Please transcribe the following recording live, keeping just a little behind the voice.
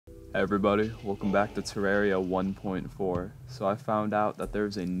Hey everybody, welcome back to Terraria 1.4. So I found out that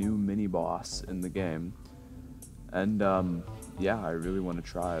there's a new mini-boss in the game. And, yeah, I really want to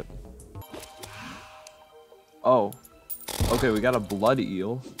try it. Oh, okay, we got a blood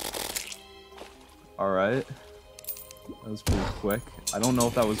eel. Alright. That was pretty quick. I don't know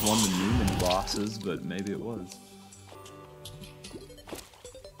if that was one of the new mini-bosses, but maybe it was.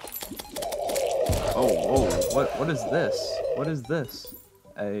 Oh, what is this? What is this?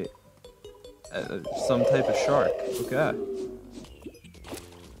 Some type of shark. Okay.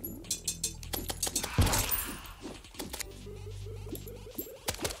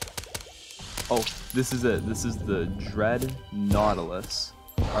 Oh, this is it. This is the Dreadnautilus.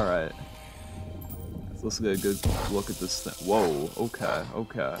 Alright. Let's get a good look at this thing. Whoa, okay,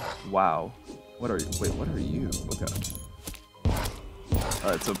 okay. Wow. What are you? Wait, what are you? Okay.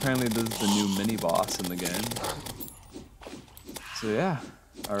 Alright, so apparently this is the new mini-boss in the game. So yeah.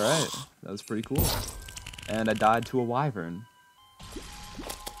 Alright. That was pretty cool. And I died to a wyvern.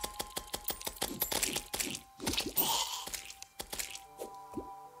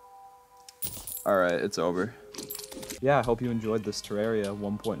 Alright, it's over. Yeah, I hope you enjoyed this Terraria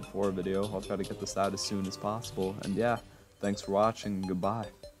 1.4 video. I'll try to get this out as soon as possible. And yeah, thanks for watching. Goodbye.